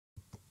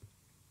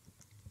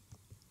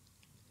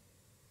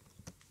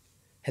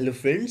Hello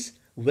friends,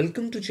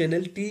 welcome to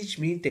channel Teach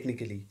Me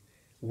Technically.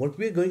 What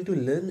we are going to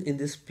learn in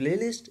this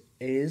playlist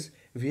is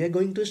we are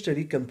going to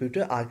study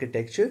computer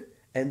architecture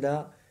and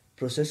the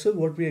processor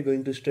what we are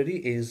going to study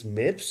is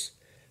MIPS.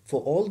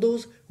 For all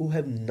those who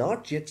have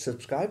not yet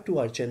subscribed to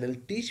our channel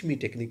Teach Me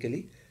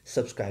Technically,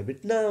 subscribe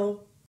it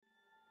now.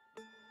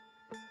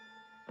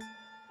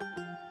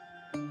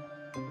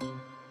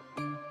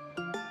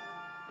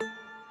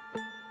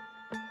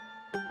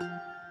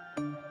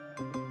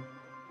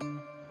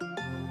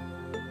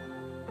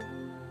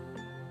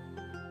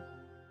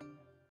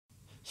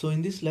 So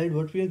in this slide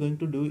what we are going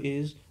to do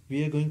is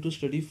we are going to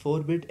study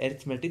 4-bit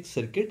arithmetic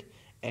circuit,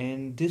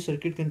 and this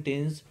circuit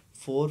contains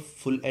 4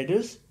 full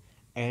adders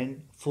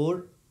and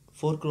 4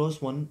 cross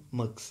 1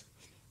 mux.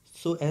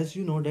 So as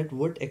you know that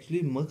what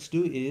actually mux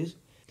do is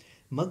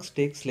mux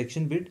takes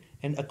selection bit,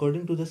 and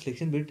according to the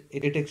selection bit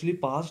it actually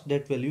passed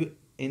that value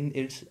in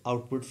its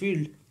output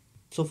field.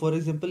 So for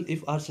example,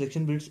 if our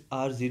selection bits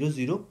are 0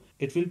 0,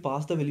 it will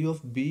pass the value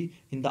of B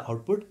in the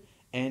output,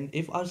 and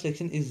if our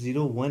selection is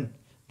 0 1,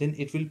 then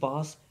it will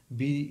pass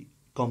B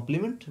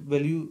complement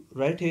value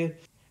right here.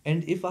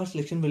 And if our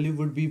selection value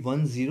would be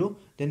 1 0,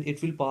 then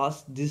it will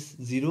pass this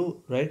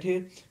 0 right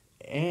here.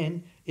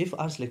 And if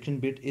our selection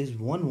bit is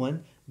 1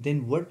 1,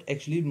 then what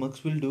actually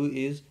mux will do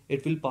is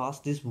it will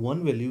pass this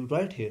 1 value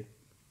right here.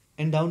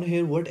 And down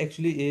here what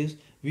actually is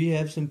we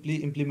have simply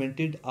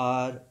implemented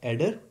our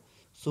adder.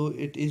 So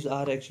it is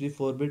our actually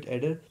 4-bit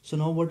adder. So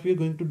now what we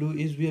are going to do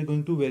is we are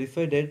going to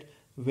verify that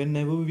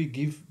whenever we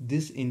give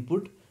this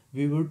input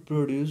we would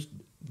produce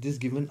this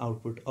given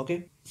output.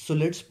 Okay, so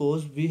let's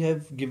suppose we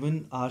have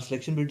given our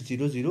selection bit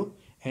 0 0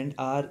 and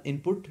our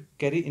input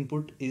carry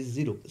input is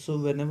 0. So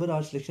whenever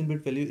our selection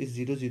bit value is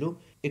 0 0,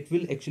 it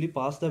will actually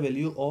pass the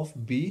value of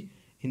B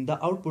in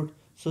the output.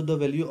 So the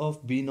value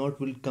of B0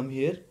 will come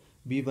here,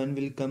 B1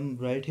 will come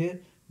right here,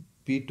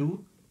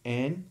 B2,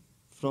 and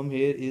from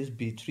here is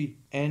B3.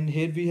 And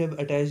here we have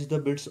attached the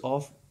bits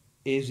of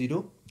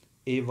A0,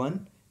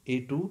 A1,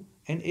 A2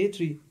 and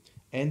A3,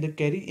 and the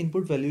carry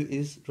input value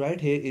is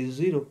right here is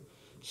 0.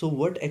 So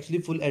what actually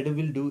full adder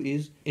will do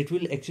is it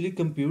will actually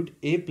compute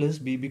A plus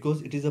B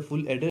because it is a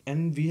full adder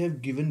and we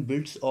have given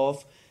bits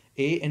of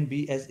A and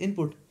B as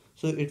input.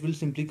 So it will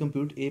simply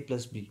compute A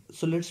plus B.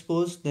 So let's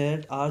suppose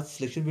that our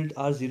selection bit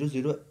are 0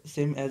 0,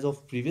 same as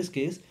of previous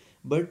case,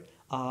 but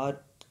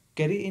our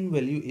carry in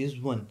value is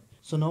 1.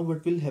 So now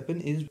what will happen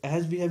is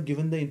as we have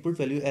given the input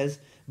value as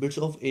bits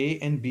of A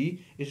and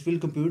B, it will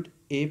compute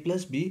A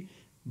plus B,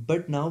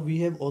 but now we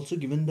have also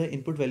given the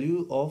input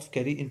value of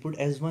carry input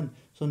as 1.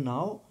 So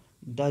now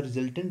the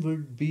resultant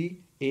would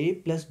be A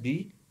plus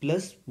B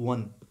plus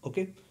 1.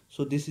 Okay,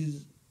 so this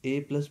is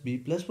A plus B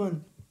plus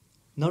 1.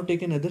 Now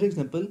take another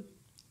example.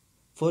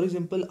 For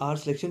example, our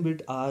selection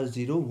bit are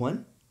 0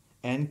 1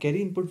 and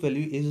carry input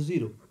value is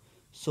 0.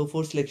 So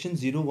for selection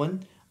 0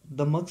 1,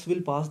 the mux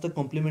will pass the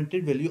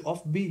complemented value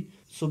of B.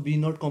 So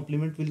B0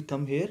 complement will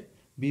come here,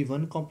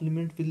 B1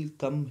 complement will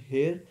come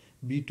here,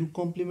 B2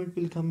 complement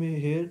will come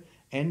here,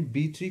 and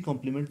B3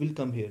 complement will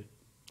come here.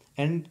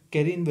 And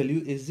carry in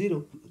value is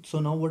 0. So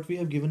now what we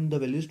have given the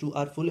values to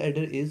our full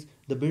adder is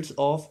the bits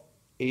of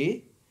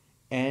A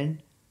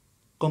and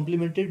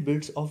complemented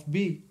bits of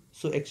B.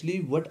 So actually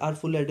what our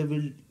full adder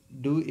will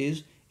do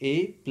is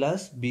A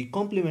plus B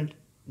complement.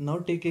 Now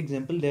take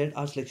example that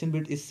our selection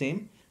bit is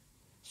same,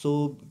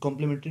 so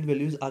complemented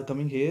values are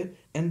coming here,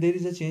 and there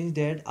is a change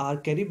that our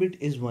carry bit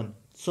is 1.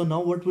 So now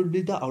what would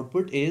be the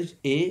output is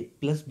A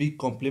plus B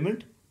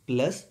complement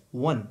plus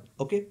 1.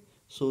 Okay,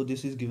 so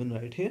this is given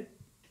right here.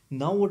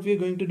 Now what we are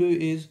going to do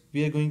is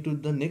we are going to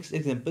the next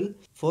example.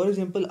 For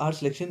example, our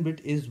selection bit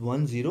is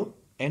 1 0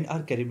 and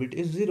our carry bit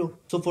is 0.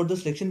 So for the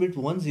selection bit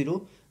 1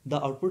 0,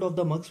 the output of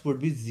the mux would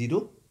be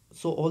 0.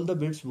 So all the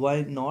bits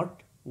Y0,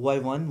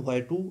 Y1,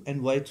 Y2 and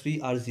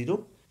Y3 are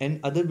 0, and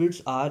other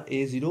bits are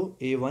A0,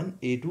 A1,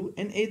 A2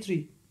 and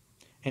A3,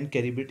 and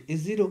carry bit is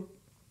 0.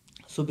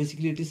 So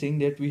basically it is saying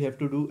that we have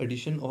to do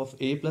addition of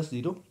A plus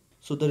 0.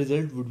 So the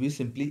result would be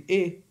simply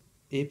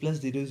A plus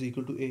 0 is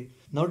equal to A.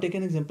 Now take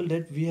an example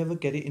that we have a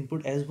carry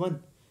input as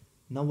 1.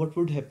 Now what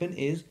would happen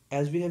is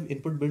as we have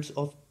input bits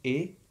of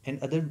A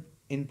and other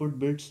input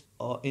bits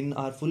in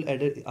our full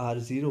adder are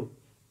 0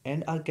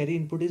 and our carry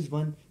input is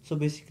 1. So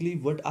basically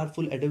what our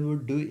full adder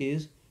would do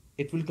is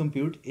it will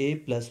compute A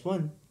plus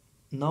 1.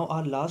 Now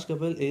our last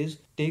couple is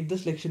take the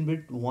selection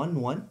bit 1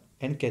 1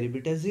 and carry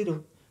bit as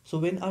 0. So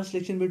when our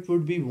selection bit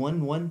would be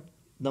 1 1,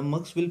 the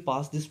mux will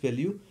pass this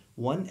value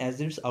 1 as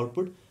its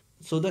output.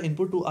 So the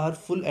input to our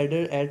full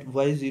adder at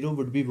Y0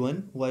 would be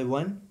 1,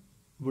 Y1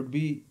 would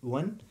be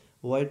 1,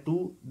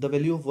 Y2, the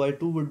value of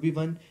Y2 would be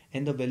 1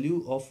 and the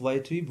value of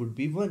Y3 would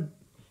be 1.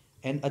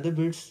 And other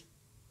bits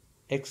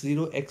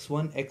X0,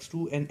 X1,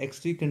 X2 and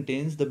X3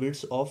 contains the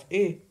bits of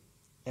A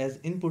as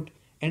input,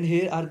 and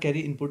here our carry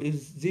input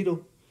is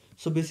 0.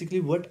 So basically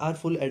what our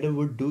full adder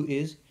would do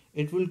is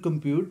it will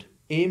compute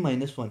A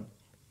minus 1.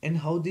 And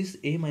how this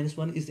A minus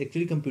 1 is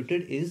actually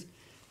computed is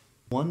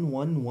 1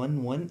 1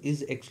 1 1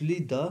 is actually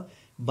the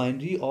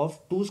binary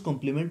of 2's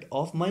complement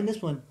of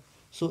minus 1.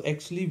 So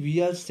actually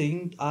we are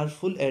saying our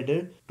full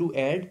adder to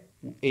add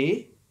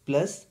a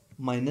plus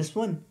minus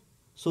 1.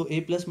 So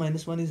a plus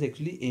minus 1 is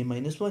actually a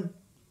minus 1.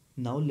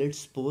 Now let's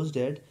suppose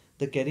that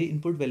the carry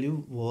input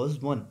value was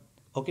 1.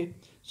 Okay,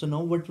 so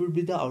now what would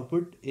be the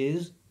output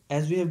is,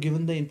 as we have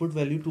given the input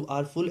value to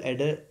our full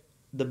adder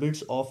the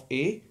bits of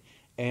a,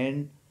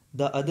 and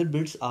the other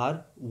bits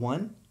are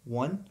 1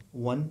 1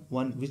 1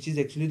 1, which is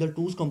actually the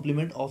 2's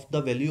complement of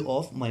the value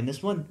of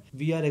minus 1.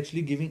 We are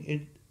actually giving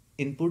it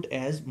input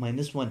as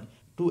minus 1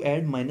 to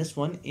add minus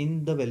 1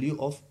 in the value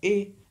of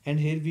a, and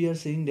here we are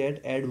saying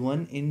that add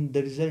 1 in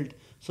the result.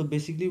 So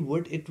basically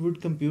what it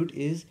would compute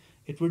is,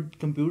 it would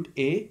compute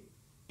a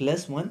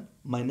plus 1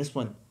 minus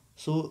 1.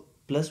 So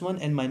plus 1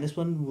 and minus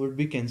 1 would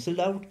be cancelled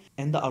out,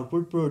 and the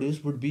output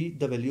produced would be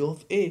the value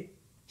of a.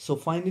 So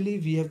finally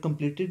we have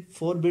completed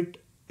 4-bit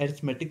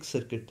arithmetic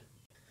circuit.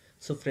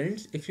 So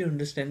friends, if you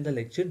understand the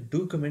lecture,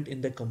 do comment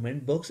in the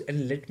comment box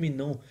and let me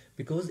know,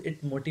 because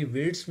it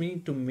motivates me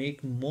to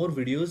make more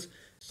videos.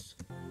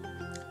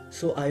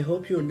 So I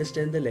hope you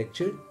understand the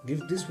lecture.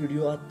 Give this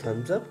video a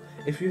thumbs up.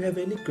 If you have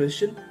any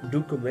question,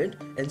 do comment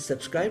and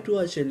subscribe to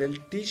our channel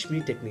Teach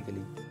Me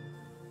Technically.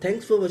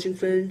 Thanks for watching,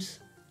 friends.